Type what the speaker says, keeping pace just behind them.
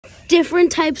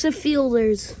different types of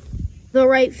fielders. The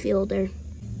right fielder.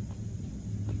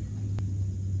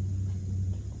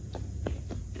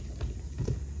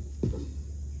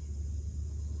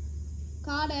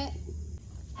 Got it.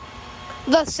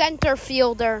 The center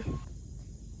fielder.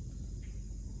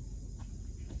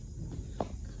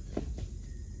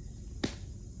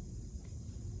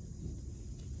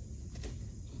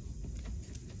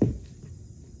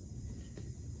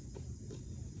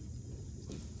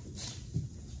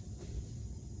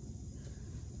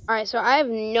 All right, so I have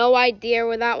no idea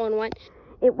where that one went.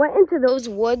 It went into those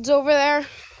woods over there,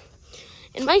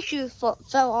 and my shoes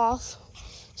fell off,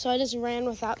 so I just ran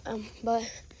without them. But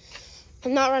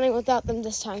I'm not running without them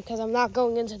this time because I'm not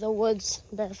going into the woods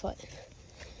barefoot.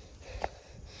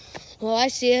 Well, I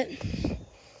see it.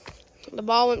 The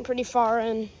ball went pretty far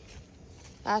in.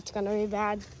 That's gonna be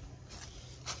bad.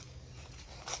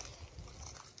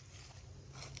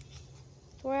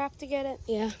 Do I have to get it?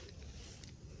 Yeah.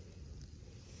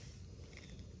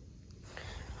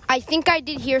 I think I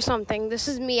did hear something. This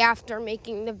is me after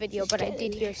making the video, but I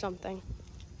did hear something.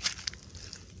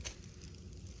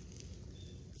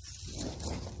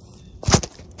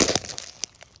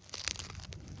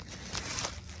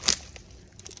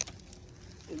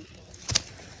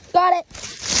 Got it.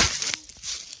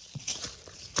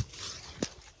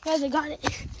 Guys, I got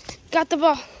it. Got the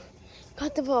ball.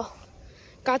 Got the ball.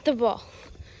 Got the ball.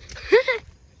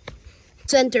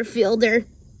 Center fielder.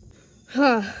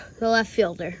 The left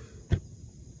fielder.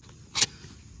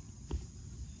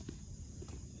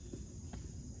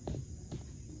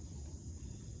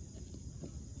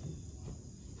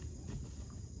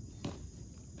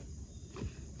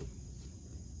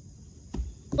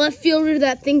 Left fielder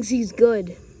that thinks he's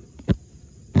good.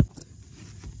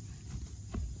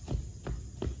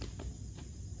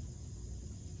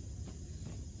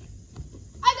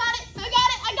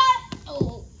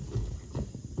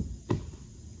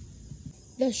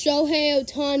 The Shohei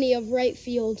Ohtani of right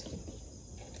field.